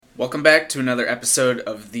Welcome back to another episode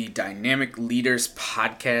of the Dynamic Leaders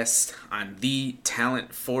Podcast on the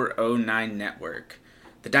Talent 409 Network.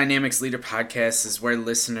 The Dynamics Leader Podcast is where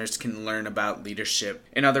listeners can learn about leadership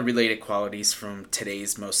and other related qualities from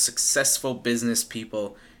today's most successful business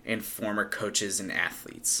people and former coaches and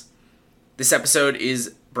athletes. This episode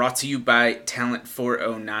is brought to you by Talent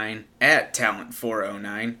 409. At Talent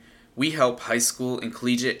 409, we help high school and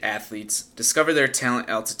collegiate athletes discover their talent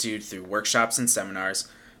altitude through workshops and seminars,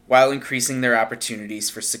 while increasing their opportunities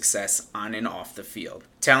for success on and off the field.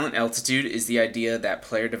 Talent altitude is the idea that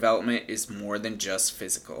player development is more than just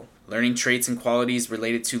physical. Learning traits and qualities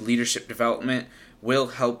related to leadership development will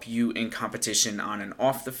help you in competition on and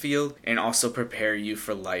off the field and also prepare you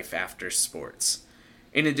for life after sports.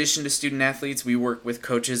 In addition to student athletes, we work with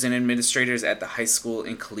coaches and administrators at the high school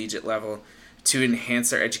and collegiate level to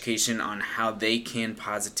enhance their education on how they can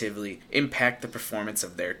positively impact the performance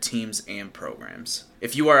of their teams and programs.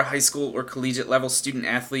 If you are a high school or collegiate level student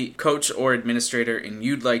athlete, coach, or administrator, and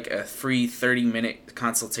you'd like a free 30-minute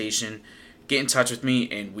consultation, get in touch with me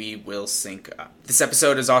and we will sync up. This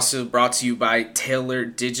episode is also brought to you by Taylor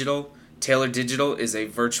Digital. Taylor Digital is a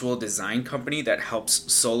virtual design company that helps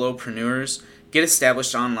solopreneurs get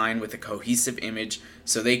established online with a cohesive image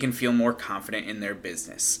so they can feel more confident in their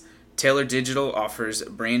business. Taylor Digital offers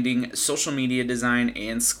branding, social media design,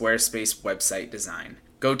 and Squarespace website design.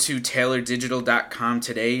 Go to taylordigital.com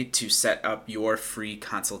today to set up your free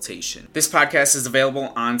consultation. This podcast is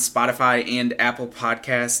available on Spotify and Apple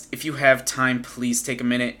Podcasts. If you have time, please take a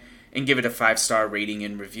minute and give it a 5-star rating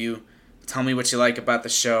and review. Tell me what you like about the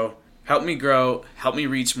show. Help me grow, help me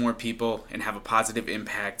reach more people, and have a positive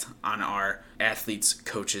impact on our athletes,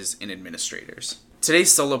 coaches, and administrators.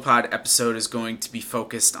 Today's SoloPod episode is going to be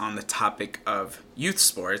focused on the topic of youth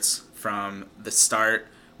sports, from the start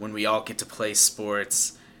when we all get to play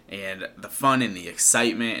sports and the fun and the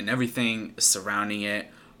excitement and everything surrounding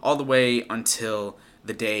it, all the way until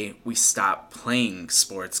the day we stop playing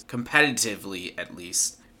sports, competitively at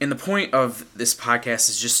least. And the point of this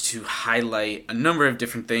podcast is just to highlight a number of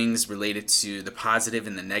different things related to the positive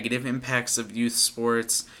and the negative impacts of youth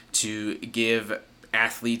sports, to give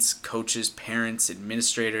athletes, coaches, parents,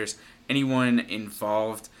 administrators, anyone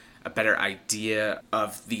involved a better idea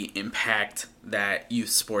of the impact that youth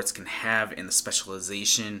sports can have and the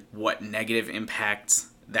specialization, what negative impact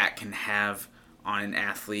that can have on an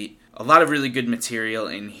athlete. A lot of really good material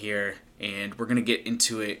in here, and we're going to get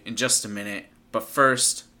into it in just a minute. But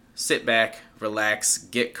first, sit back, relax,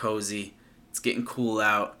 get cozy. It's getting cool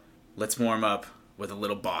out. Let's warm up with a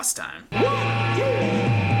little boss time.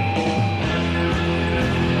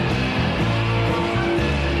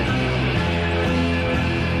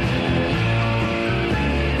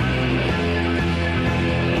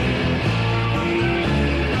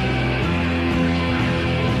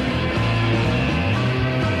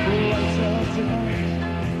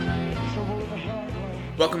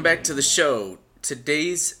 Welcome back to the show.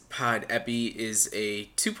 Today's pod epi is a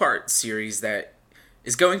 2-part series that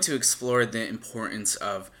is going to explore the importance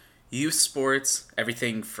of youth sports,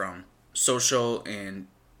 everything from social and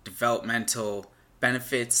developmental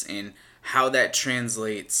benefits and how that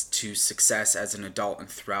translates to success as an adult and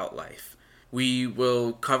throughout life. We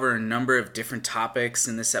will cover a number of different topics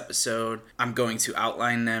in this episode. I'm going to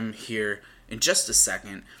outline them here in just a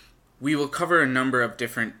second. We will cover a number of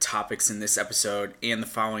different topics in this episode and the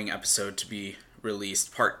following episode to be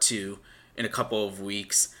released, part 2, in a couple of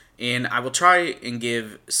weeks. And I will try and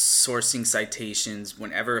give sourcing citations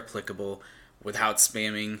whenever applicable without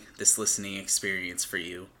spamming this listening experience for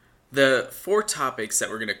you. The 4 topics that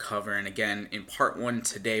we're going to cover, and again, in part 1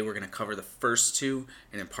 today, we're going to cover the first 2,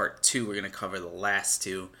 and in part 2, we're going to cover the last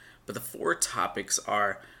 2. But the 4 topics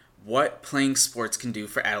are what playing sports can do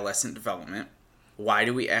for adolescent development. Why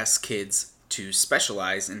do we ask kids to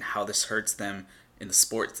specialize and how this hurts them in the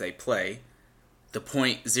sports they play? The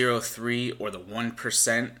 0.03 or the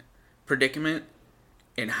 1% predicament,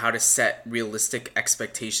 and how to set realistic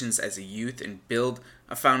expectations as a youth and build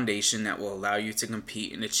a foundation that will allow you to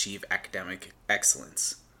compete and achieve academic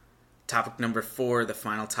excellence. Topic number 4, the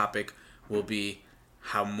final topic, will be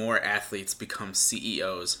how more athletes become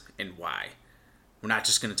CEOs and why. We're not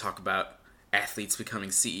just going to talk about athletes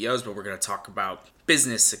becoming CEOs, but we're going to talk about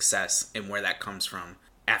business success and where that comes from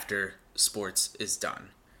after sports is done.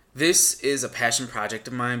 This is a passion project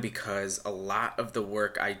of mine because a lot of the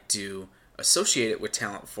work I do associated with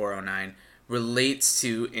Talent 409 relates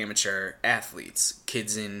to amateur athletes,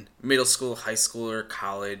 kids in middle school, high school, or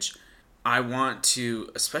college. I want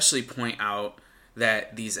to especially point out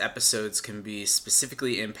that these episodes can be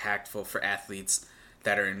specifically impactful for athletes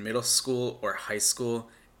that are in middle school or high school,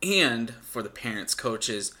 and for the parents,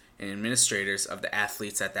 coaches, and administrators of the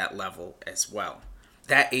athletes at that level as well.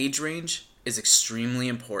 That age range is extremely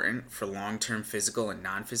important for long-term physical and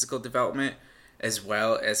non-physical development, as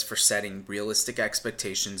well as for setting realistic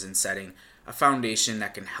expectations and setting a foundation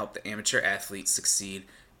that can help the amateur athlete succeed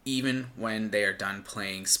even when they are done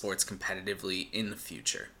playing sports competitively in the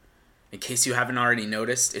future. In case you haven't already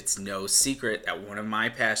noticed, it's no secret that one of my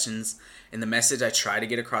passions and the message I try to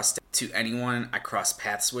get across to anyone I cross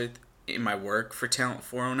paths with in my work for Talent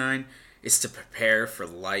 409 is to prepare for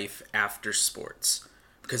life after sports.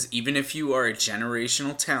 Because even if you are a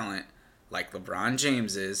generational talent, like LeBron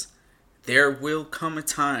James is, there will come a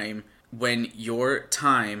time when your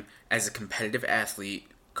time as a competitive athlete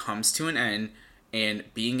comes to an end, and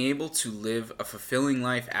being able to live a fulfilling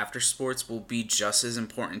life after sports will be just as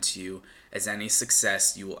important to you as any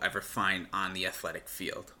success you will ever find on the athletic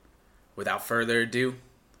field. Without further ado,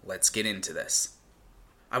 let's get into this.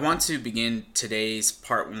 I want to begin today's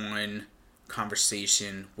part 1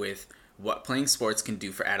 conversation with what playing sports can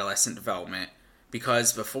do for adolescent development,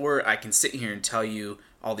 because before I can sit here and tell you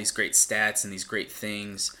all these great stats and these great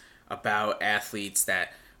things about athletes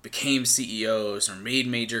that became CEOs or made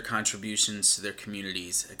major contributions to their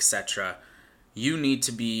communities, etc., you need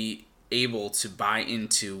to be able to buy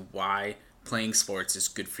into why playing sports is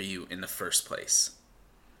good for you in the first place.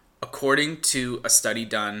 According to a study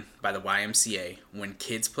done by the YMCA, when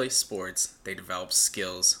kids play sports, they develop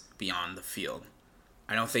skills beyond the field.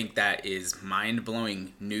 I don't think that is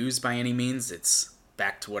mind-blowing news by any means. It's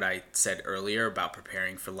back to what I said earlier about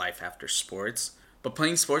preparing for life after sports. But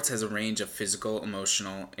playing sports has a range of physical,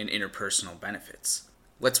 emotional, and interpersonal benefits.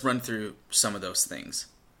 Let's run through some of those things.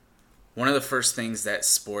 One of the first things that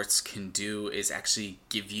sports can do is actually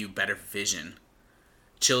give you better vision.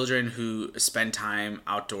 Children who spend time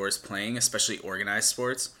outdoors playing, especially organized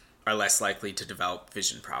sports, are less likely to develop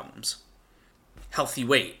vision problems. Healthy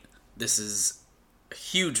weight. This is a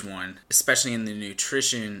huge one, especially in the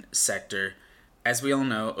nutrition sector. As we all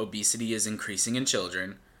know, obesity is increasing in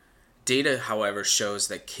children. Data, however, shows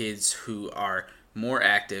that kids who are more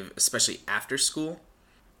active, especially after school,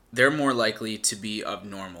 they're more likely to be of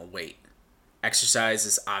normal weight. Exercise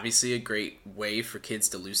is obviously a great way for kids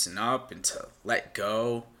to loosen up and to let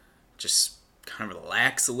go, just kind of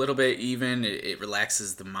relax a little bit even. It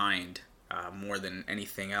relaxes the mind more than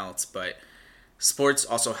anything else. But sports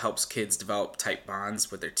also helps kids develop tight bonds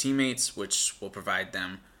with their teammates, which will provide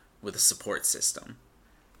them with a support system.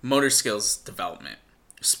 Motor skills development.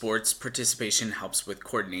 Sports participation helps with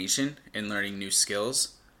coordination and learning new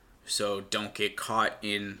skills. So don't get caught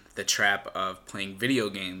in the trap of playing video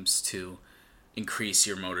games to increase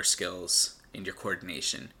your motor skills and your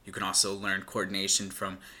coordination. You can also learn coordination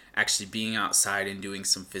from actually being outside and doing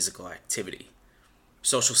some physical activity.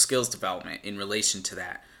 Social skills development in relation to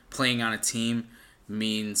that. Playing on a team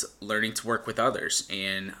means learning to work with others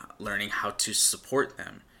and learning how to support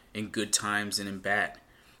them in good times and in bad.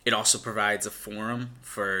 It also provides a forum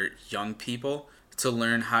for young people to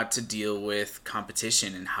learn how to deal with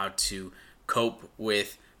competition and how to cope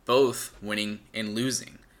with both winning and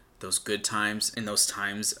losing, those good times and those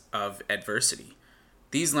times of adversity.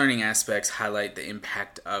 These learning aspects highlight the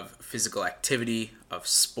impact of physical activity, of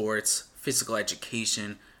sports, physical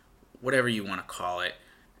education, whatever you want to call it,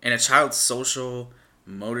 and a child's social,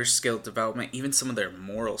 motor skill development, even some of their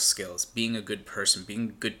moral skills, being a good person, being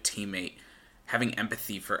a good teammate, having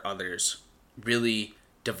empathy for others, really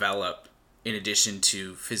develop in addition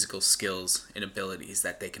to physical skills and abilities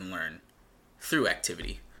that they can learn through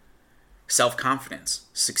activity. Self-confidence,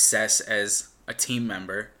 success as a team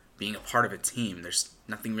member, being a part of a team. There's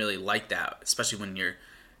nothing really like that, especially when you're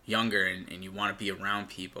younger and you want to be around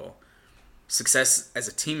people. Success as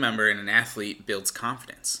a team member and an athlete builds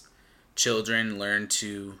confidence. Children learn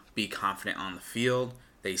to be confident on the field.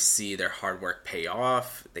 They see their hard work pay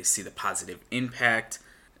off. They see the positive impact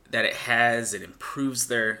that it has. It improves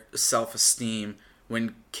their self-esteem.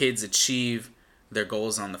 When kids achieve their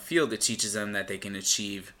goals on the field, it teaches them that they can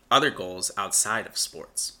achieve other goals outside of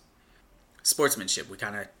sports. Sportsmanship, we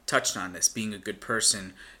kind of touched on this, being a good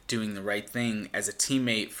person, doing the right thing as a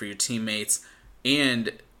teammate for your teammates,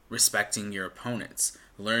 and respecting your opponents,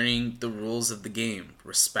 learning the rules of the game,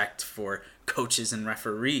 respect for coaches and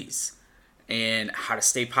referees, and how to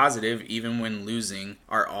stay positive even when losing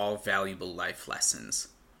are all valuable life lessons.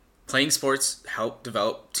 Playing sports help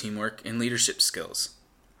develop teamwork and leadership skills.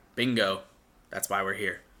 Bingo, that's why we're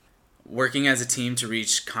here. Working as a team to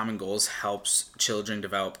reach common goals helps children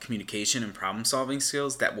develop communication and problem-solving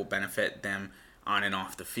skills that will benefit them on and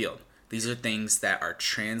off the field. These are things that are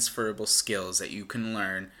transferable skills that you can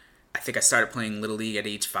learn. I think I started playing Little League at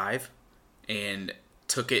age 5, and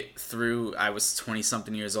took it through. I was 20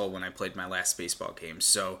 something years old when I played my last baseball game.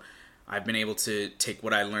 So I've been able to take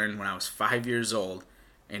what I learned when I was 5 years old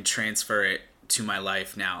and transfer it to my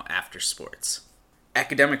life now after sports.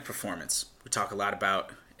 Academic performance. We talk a lot about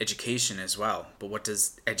education as well, but what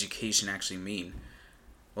does education actually mean?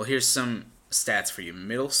 Well, here's some stats for you.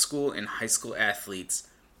 Middle school and high school athletes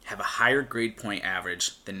have a higher grade point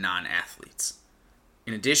average than non-athletes.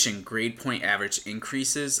 In addition, grade point average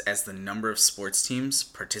increases as the number of sports teams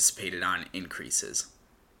participated on increases.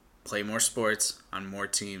 Play more sports on more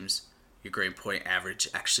teams, your grade point average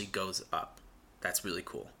actually goes up. That's really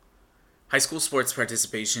cool. High school sports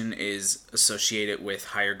participation is associated with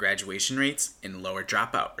higher graduation rates and lower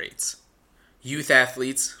dropout rates. Youth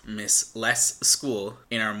athletes miss less school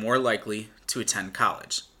and are more likely to attend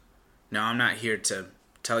college. Now, I'm not here to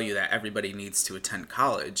tell you that everybody needs to attend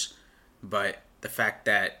college, but the fact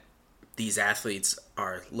that these athletes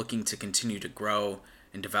are looking to continue to grow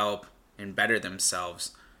and develop and better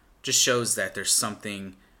themselves just shows that there's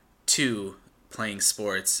something to playing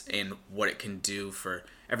sports and what it can do for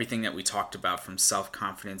everything that we talked about, from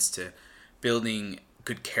self-confidence to building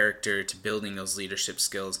good character to building those leadership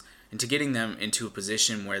skills and to getting them into a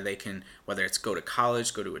position where they can, whether it's go to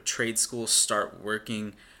college, go to a trade school, start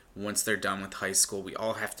working once they're done with high school. We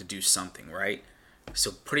all have to do something, right?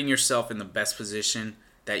 So putting yourself in the best position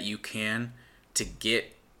that you can to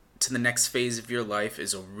get to the next phase of your life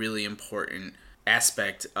is a really important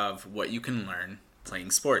aspect of what you can learn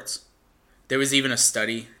playing sports. There was even a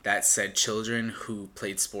study that said children who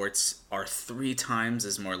played sports are 3 times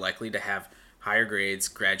as more likely to have higher grades,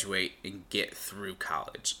 graduate, and get through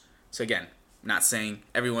college. So again, not saying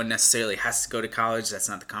everyone necessarily has to go to college. That's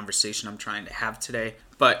not the conversation I'm trying to have today.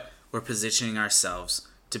 But we're positioning ourselves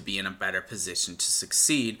to be in a better position to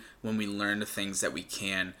succeed when we learn the things that we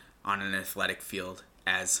can on an athletic field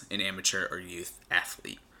as an amateur or youth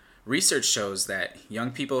athlete. Research shows that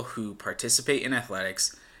young people who participate in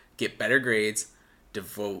athletics get better grades,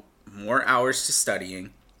 devote more hours to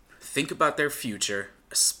studying, think about their future,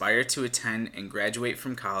 aspire to attend and graduate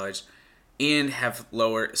from college, and have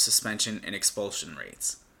lower suspension and expulsion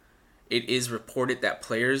rates. It is reported that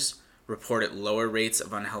players reported lower rates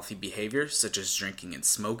of unhealthy behavior, such as drinking and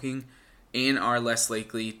smoking, and are less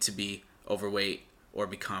likely to be overweight or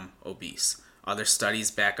become obese. Other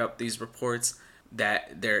studies back up these reports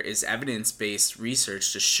that there is evidence-based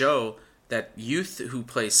research to show that youth who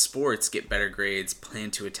play sports get better grades,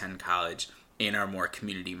 plan to attend college, and are more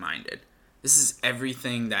community-minded. This is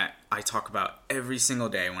everything that I talk about every single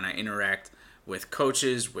day when I interact with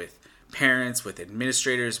coaches, with parents, with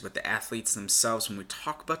administrators, with the athletes themselves. When we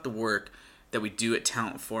talk about the work that we do at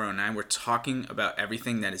Talent 409, we're talking about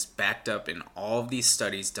everything that is backed up in all of these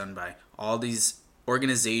studies done by all these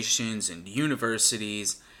organizations and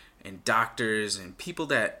universities and doctors and people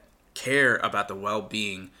that care about the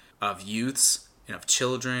well-being of youths and of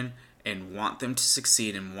children and want them to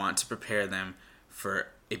succeed and want to prepare them for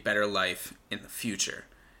a better life in the future.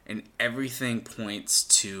 And everything points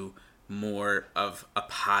to more of a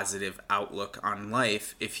positive outlook on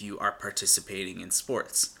life if you are participating in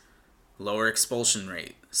sports. Lower expulsion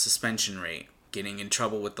rate, suspension rate, getting in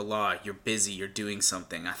trouble with the law, you're busy, you're doing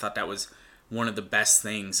something. I thought that was one of the best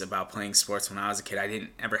things about playing sports when I was a kid. I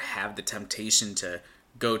didn't ever have the temptation to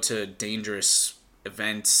go to dangerous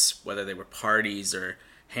events, whether they were parties or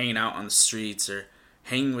hanging out on the streets or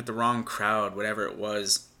hanging with the wrong crowd, whatever it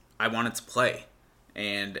was. I wanted to play,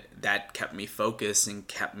 and that kept me focused and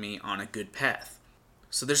kept me on a good path.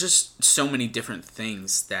 So there's just so many different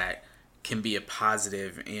things that can be a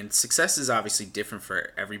positive, and success is obviously different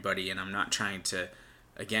for everybody, and I'm not trying to,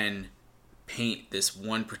 again, paint this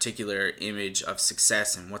one particular image of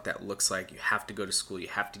success and what that looks like. You have to go to school, you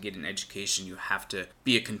have to get an education, you have to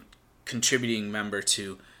be a contributing member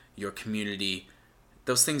to your community.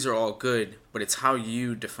 Those things are all good, but it's how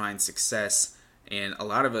you define success. And a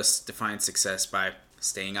lot of us define success by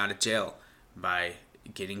staying out of jail, by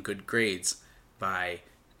getting good grades, by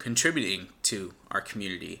contributing to our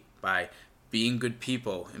community, by being good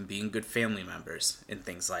people and being good family members and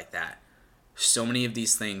things like that. So many of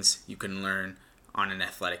these things you can learn on an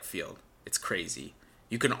athletic field. It's crazy.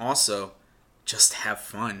 You can also just have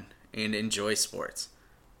fun and enjoy sports.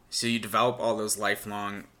 So you develop all those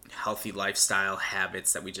lifelong healthy lifestyle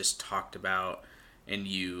habits that we just talked about, and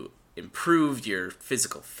you improve your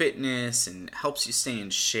physical fitness and helps you stay in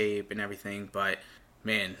shape and everything. But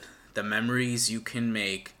man, the memories you can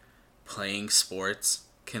make playing sports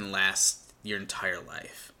can last your entire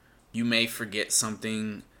life. You may forget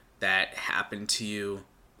something that happened to you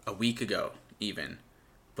a week ago even,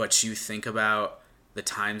 but you think about the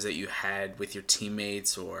times that you had with your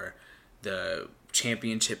teammates or the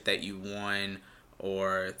championship that you won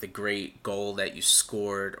or the great goal that you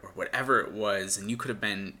scored or whatever it was, and you could have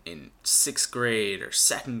been in 6th grade or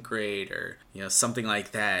 2nd grade or something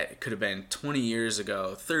like that. It could have been 20 years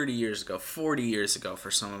ago, 30 years ago, 40 years ago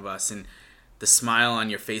for some of us, and the smile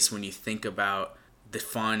on your face when you think about the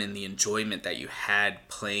fun and the enjoyment that you had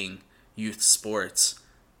playing youth sports,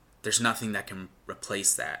 there's nothing that can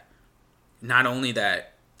replace that. Not only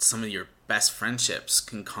that, some of your best friendships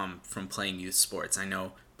can come from playing youth sports. I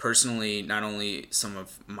know personally, not only some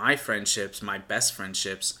of my friendships, my best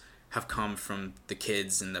friendships have come from the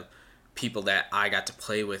kids and the people that I got to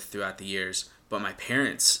play with throughout the years, but my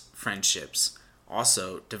parents' friendships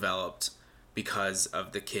also developed because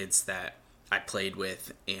of the kids that I played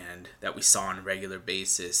with and that we saw on a regular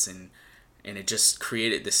basis, and it just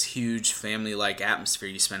created this huge family-like atmosphere.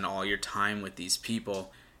 You spend all your time with these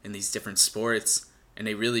people in these different sports, and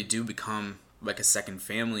they really do become like a second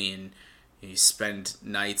family, and you spend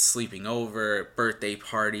nights sleeping over, birthday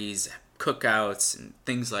parties, cookouts, and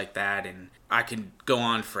things like that. And I can go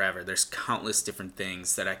on forever. There's countless different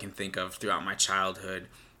things that I can think of throughout my childhood.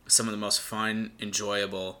 Some of the most fun,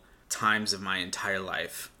 enjoyable times of my entire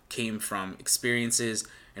life came from experiences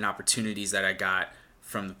and opportunities that I got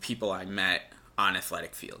from the people I met on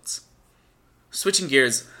athletic fields. Switching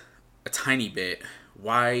gears a tiny bit,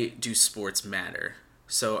 why do sports matter?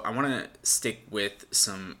 So I want to stick with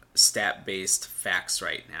some stat-based facts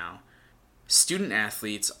right now. Student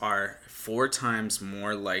athletes are 4 times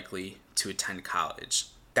more likely to attend college.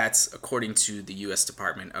 That's according to the U.S.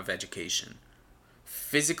 Department of Education.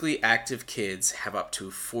 Physically active kids have up to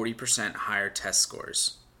 40% higher test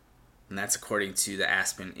scores, and that's according to the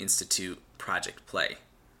Aspen Institute Project Play.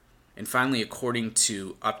 And finally, according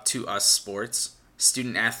to Up to Us Sports,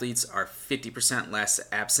 student athletes are 50% less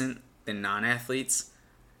absent than non-athletes,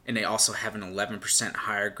 and they also have an 11%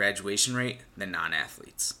 higher graduation rate than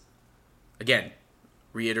non-athletes. Again,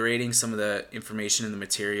 reiterating some of the information in the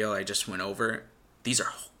material I just went over, these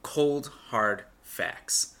are cold, hard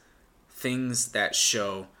facts. Things that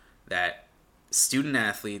show that student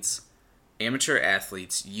athletes, amateur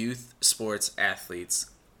athletes, youth sports athletes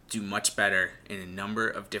do much better in a number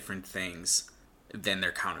of different things than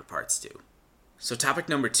their counterparts do. So topic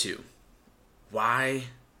number 2, why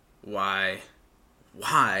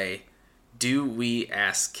do we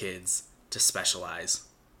ask kids to specialize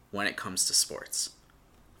when it comes to sports?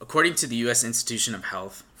 According to the U.S. Institution of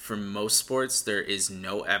Health, for most sports, there is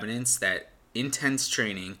no evidence that intense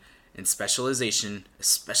training and specialization,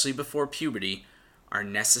 especially before puberty, are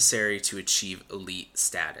necessary to achieve elite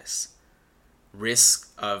status.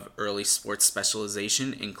 Risks of early sports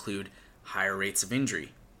specialization include higher rates of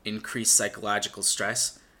injury, increased psychological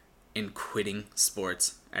stress, and quitting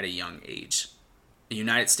sports at a young age. A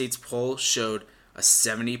United States poll showed a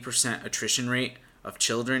 70% attrition rate of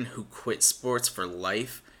children who quit sports for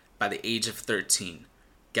life by the age of 13.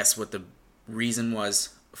 Guess what the reason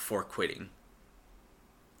was for quitting?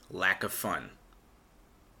 Lack of fun.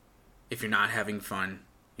 If you're not having fun,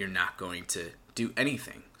 you're not going to do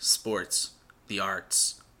anything. Sports, the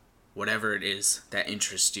arts, whatever it is that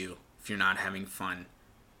interests you. If you're not having fun,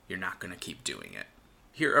 you're not going to keep doing it.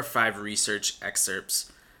 Here are 5 research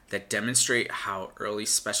excerpts that demonstrate how early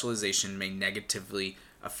specialization may negatively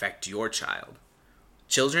affect your child.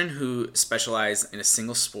 Children who specialize in a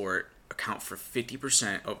single sport account for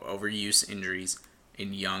 50% of overuse injuries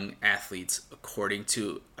in young athletes, according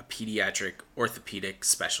to a pediatric orthopedic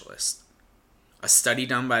specialist. A study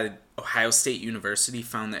done by Ohio State University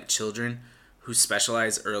found that children who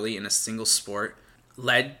specialize early in a single sport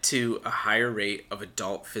led to a higher rate of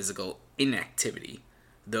adult physical inactivity.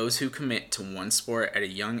 Those who commit to one sport at a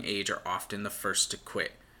young age are often the first to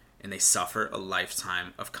quit, and they suffer a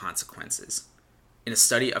lifetime of consequences. In a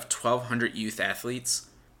study of 1,200 youth athletes,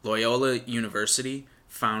 Loyola University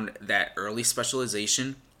found that early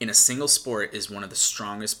specialization in a single sport is one of the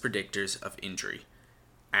strongest predictors of injury.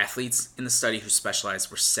 Athletes in the study who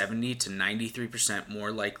specialized were 70 to 93%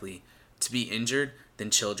 more likely to be injured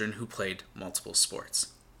than children who played multiple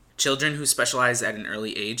sports. Children who specialize at an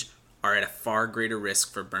early age are at a far greater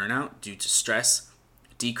risk for burnout due to stress,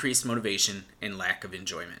 decreased motivation, and lack of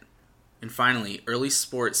enjoyment. And finally, early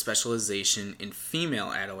sport specialization in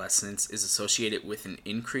female adolescents is associated with an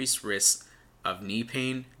increased risk of knee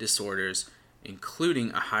pain disorders,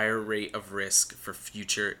 including a higher rate of risk for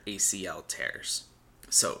future ACL tears.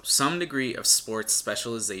 So, some degree of sports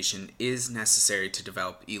specialization is necessary to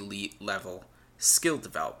develop elite level skill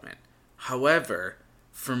development. However,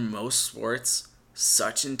 for most sports,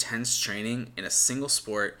 such intense training in a single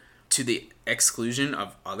sport to the exclusion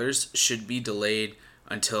of others should be delayed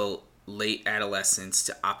until late adolescence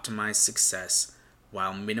to optimize success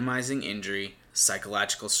while minimizing injury,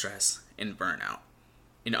 psychological stress, and burnout.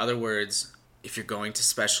 In other words, if you're going to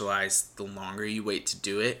specialize, the longer you wait to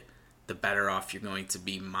do it, the better off you're going to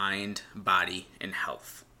be mind, body, and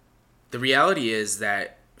health. The reality is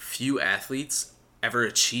that few athletes ever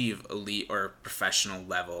achieve elite or professional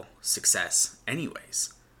level success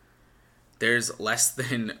anyways. There's less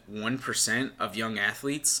than 1% of young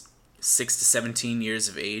athletes, 6 to 17 years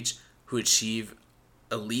of age, who achieve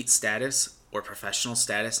elite status or professional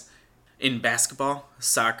status in basketball,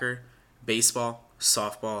 soccer, baseball,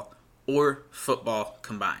 softball, or football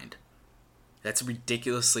combined. That's a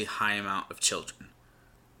ridiculously high amount of children.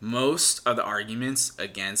 Most of the arguments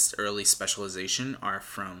against early specialization are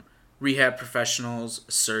from rehab professionals,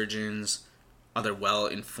 surgeons, other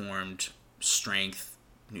well-informed strength,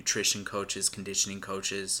 nutrition coaches, conditioning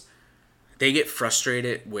coaches. They get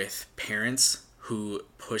frustrated with parents who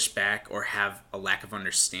push back or have a lack of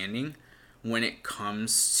understanding when it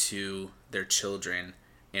comes to their children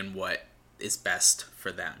and what is best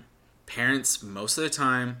for them. Parents, most of the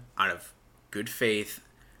time, out of good faith,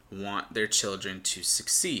 want their children to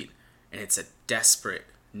succeed, and it's a desperate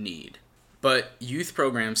need. But youth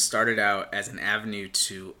programs started out as an avenue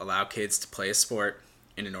to allow kids to play a sport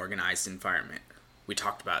in an organized environment. We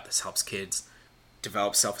talked about this helps kids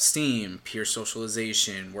develop self-esteem, peer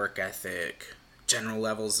socialization, work ethic, general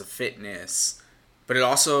levels of fitness. But it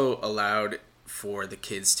also allowed for the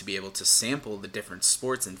kids to be able to sample the different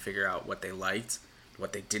sports and figure out what they liked,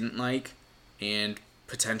 what they didn't like, and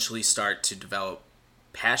potentially start to develop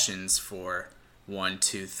passions for 1,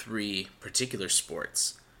 2, 3 particular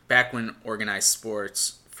sports. Back when organized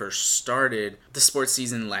sports first started, the sports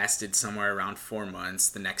season lasted somewhere around 4 months.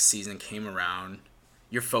 The next season came around,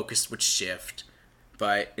 your focus would shift.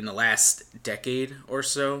 But in the last decade or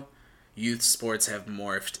so, youth sports have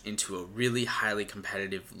morphed into a really highly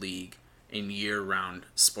competitive league in year-round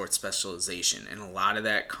sports specialization. And a lot of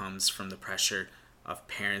that comes from the pressure of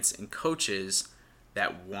parents and coaches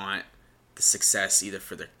that want the success either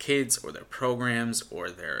for their kids or their programs or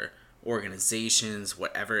their organizations,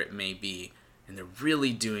 whatever it may be, and they're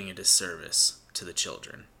really doing a disservice to the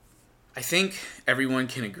children. I think everyone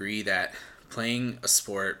can agree that playing a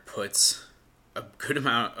sport puts a good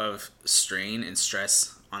amount of strain and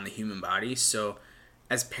stress on the human body. So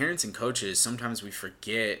as parents and coaches, sometimes we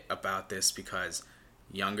forget about this because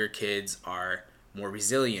younger kids are more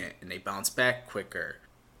resilient and they bounce back quicker.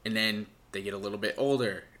 And then they get a little bit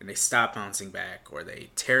older and they stop bouncing back, or they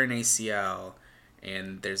tear an ACL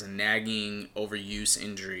and there's a nagging overuse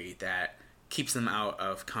injury that keeps them out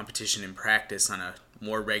of competition and practice on a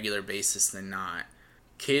more regular basis than not.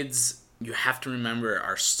 Kids, you have to remember,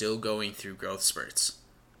 are still going through growth spurts,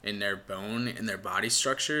 and their bone and their body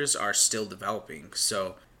structures are still developing.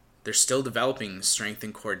 So they're still developing strength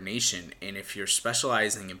and coordination. And if you're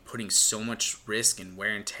specializing and putting so much risk and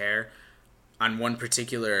wear and tear on one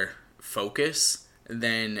particular focus,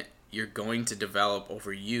 then you're going to develop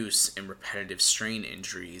overuse and repetitive strain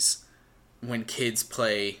injuries. When kids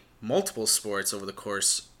play multiple sports over the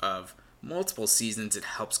course of multiple seasons, it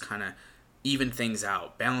helps kind of even things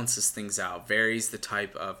out, balances things out, varies the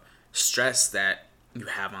type of stress that you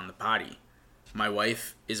have on the body. My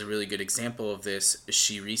wife is a really good example of this.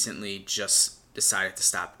 She recently just decided to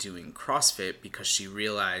stop doing CrossFit because she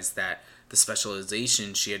realized that the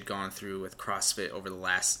specialization she had gone through with CrossFit over the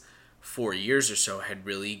last 4 years or so had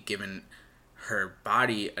really given her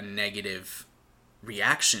body a negative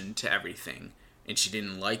reaction to everything. And she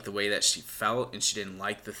didn't like the way that she felt, and she didn't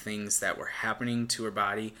like the things that were happening to her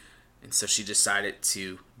body. And so she decided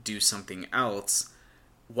to do something else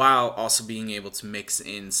while also being able to mix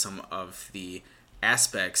in some of the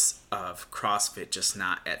aspects of CrossFit, just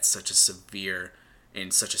not at such a severe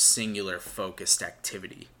and such a singular focused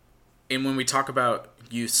activity. And when we talk about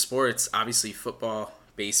youth sports, obviously football,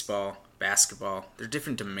 baseball, basketball, there are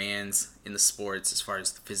different demands in the sports as far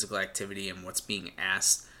as the physical activity and what's being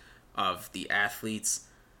asked of the athletes.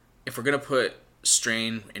 If we're going to put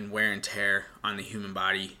strain and wear and tear on the human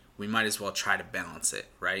body, we might as well try to balance it,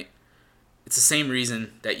 right? It's the same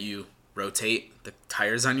reason that you rotate the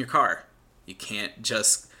tires on your car. You can't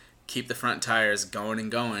just keep the front tires going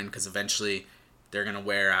and going, because eventually they're going to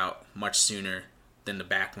wear out much sooner than the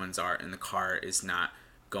back ones are, and the car is not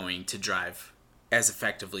going to drive as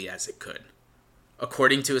effectively as it could.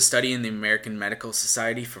 According to a study in the American Medical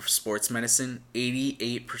Society for Sports Medicine,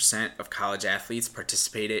 88% of college athletes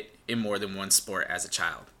participated in more than one sport as a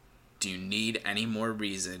child. Do you need any more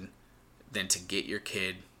reason than to get your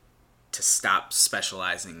kid to stop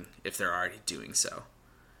specializing if they're already doing so?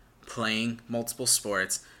 Playing multiple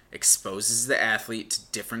sports exposes the athlete to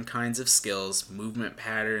different kinds of skills, movement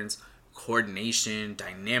patterns, coordination,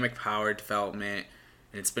 dynamic power development,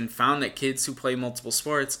 and it's been found that kids who play multiple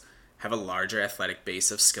sports have a larger athletic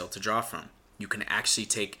base of skill to draw from. You can actually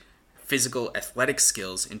take physical athletic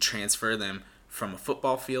skills and transfer them from a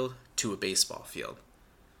football field to a baseball field,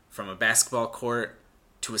 from a basketball court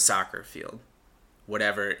to a soccer field,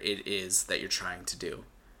 whatever it is that you're trying to do.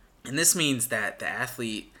 And this means that the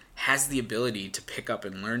athlete has the ability to pick up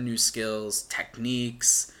and learn new skills,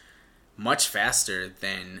 techniques, much faster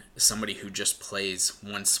than somebody who just plays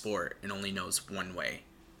one sport and only knows one way.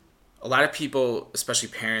 A lot of people, especially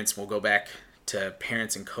parents, will go back to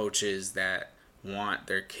parents and coaches that want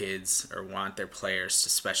their kids or want their players to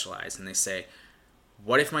specialize. And they say,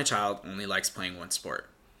 what if my child only likes playing one sport?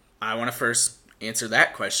 I want to first answer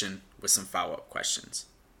that question with some follow-up questions.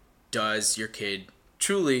 Does your kid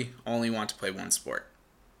truly only want to play one sport?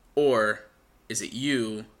 Or is it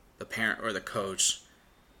you, the parent or the coach,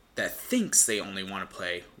 that thinks they only want to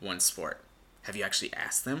play one sport? Have you actually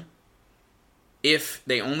asked them? If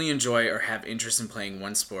they only enjoy or have interest in playing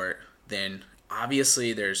one sport, then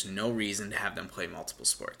obviously there's no reason to have them play multiple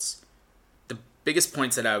sports. The biggest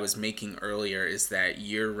points that I was making earlier is that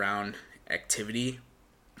year-round activity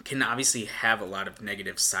can obviously have a lot of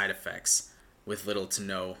negative side effects with little to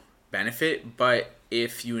no benefit, but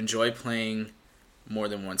if you enjoy playing more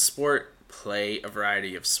than one sport, play a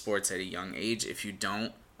variety of sports at a young age. If you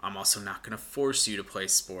don't, I'm also not going to force you to play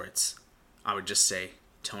sports. I would just say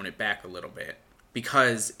tone it back a little bit.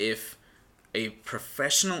 Because if a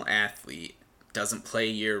professional athlete doesn't play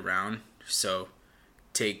year-round, so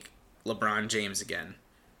take LeBron James again.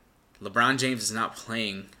 LeBron James is not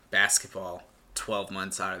playing basketball 12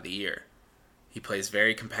 months out of the year. He plays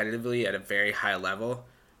very competitively at a very high level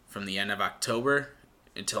from the end of October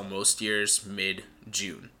until most years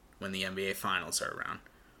mid-June when the NBA Finals are around.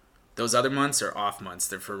 Those other months are off months.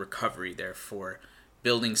 They're for recovery. They're for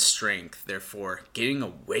building strength. They're for getting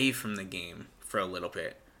away from the game for a little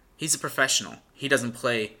bit. He's a professional. He doesn't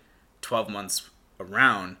play 12 months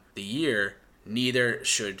around the year. Neither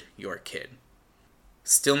should your kid.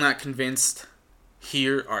 Still not convinced?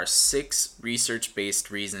 Here are 6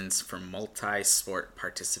 research-based reasons for multi-sport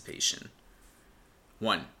participation.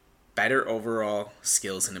 1. Better overall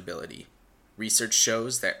skills and ability. Research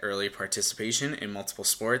shows that early participation in multiple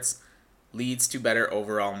sports leads to better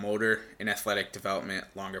overall motor and athletic development,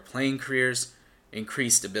 longer playing careers,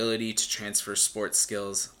 increased ability to transfer sports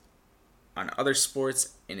skills on other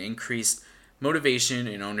sports, and increased motivation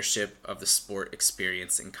and ownership of the sport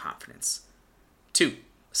experience and confidence. 2.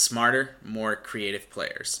 Smarter, more creative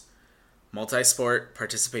players. Multi-sport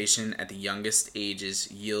participation at the youngest ages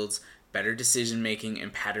yields better decision-making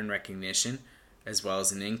and pattern recognition, as well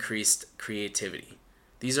as an increased creativity.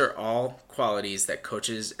 These are all qualities that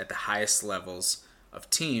coaches at the highest levels of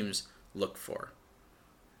teams look for.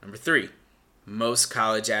 3. Most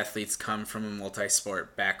college athletes come from a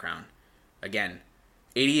multi-sport background. Again,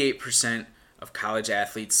 88% of college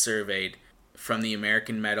athletes surveyed from the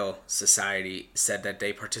American Medical Society said that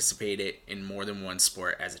they participated in more than one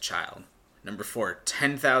sport as a child. 4,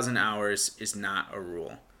 10,000 hours is not a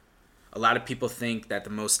rule. A lot of people think that the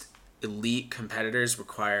most elite competitors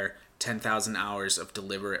require 10,000 hours of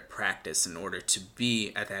deliberate practice in order to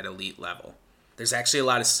be at that elite level. There's actually a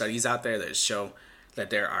lot of studies out there that show that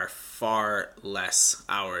there are far less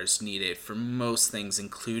hours needed for most things,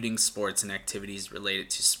 including sports and activities related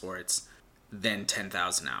to sports, than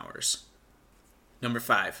 10,000 hours.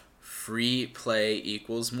 5, free play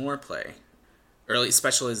equals more play. Early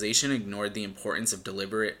specialization ignored the importance of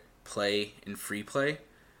deliberate play and free play.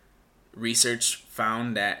 Research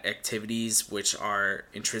found that activities which are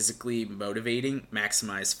intrinsically motivating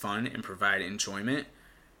maximize fun and provide enjoyment,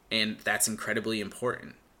 and that's incredibly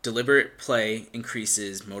important. Deliberate play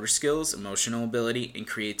increases motor skills, emotional ability, and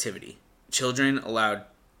creativity. Children allowed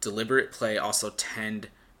deliberate play also tend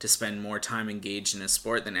to spend more time engaged in a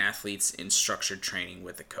sport than athletes in structured training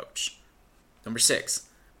with a coach. 6,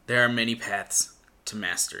 there are many paths to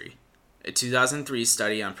mastery. A 2003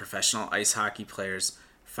 study on professional ice hockey players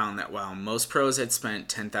found that while most pros had spent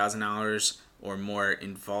 10,000 hours or more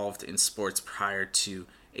involved in sports prior to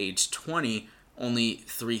age 20, only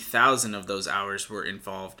 3,000 of those hours were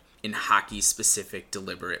involved in hockey-specific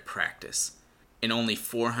deliberate practice, and only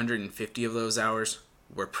 450 of those hours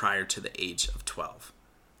were prior to the age of 12.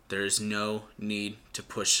 There is no need to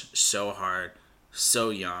push so hard, so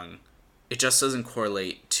young. It just doesn't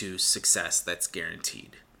correlate to success that's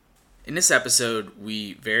guaranteed. In this episode,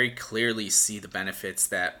 we very clearly see the benefits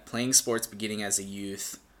that playing sports beginning as a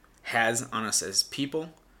youth has on us as people,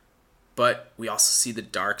 but we also see the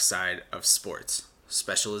dark side of sports,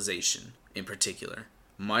 specialization in particular.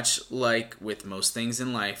 Much like with most things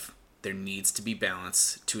in life, there needs to be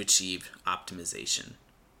balance to achieve optimization.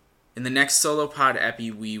 In the next solo pod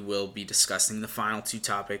epi, we will be discussing the final two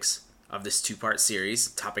topics of this two-part series.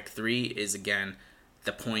 Topic 3 is again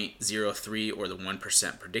the 0.03 or the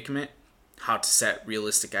 1% predicament, how to set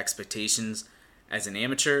realistic expectations as an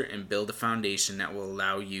amateur and build a foundation that will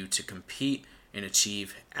allow you to compete and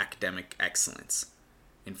achieve academic excellence.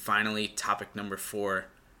 And finally, topic number 4,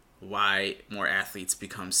 why more athletes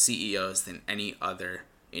become CEOs than any other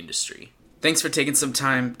industry. Thanks for taking some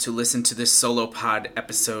time to listen to this solo pod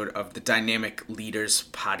episode of the Dynamic Leaders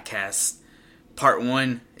Podcast. Part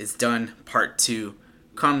 1 is done. Part 2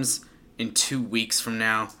 comes in 2 weeks from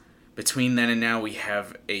now. Between then and now, we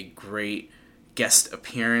have a great guest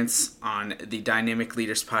appearance on the Dynamic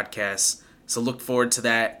Leaders Podcast. So look forward to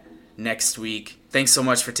that next week. Thanks so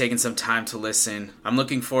much for taking some time to listen. I'm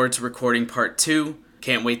looking forward to recording part 2.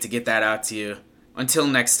 Can't wait to get that out to you. Until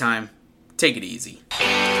next time, take it easy.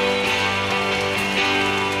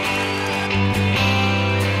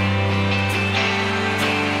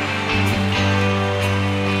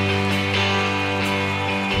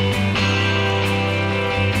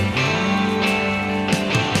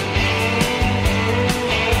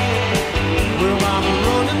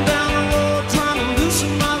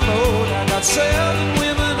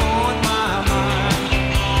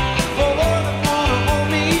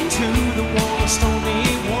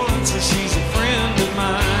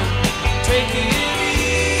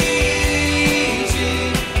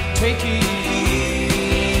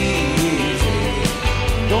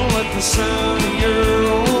 The sound of your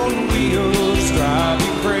own wheels drive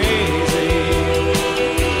you crazy.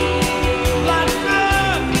 Lighten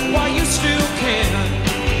up while you still can.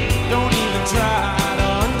 Don't even try to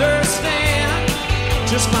understand.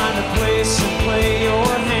 Just find a place and play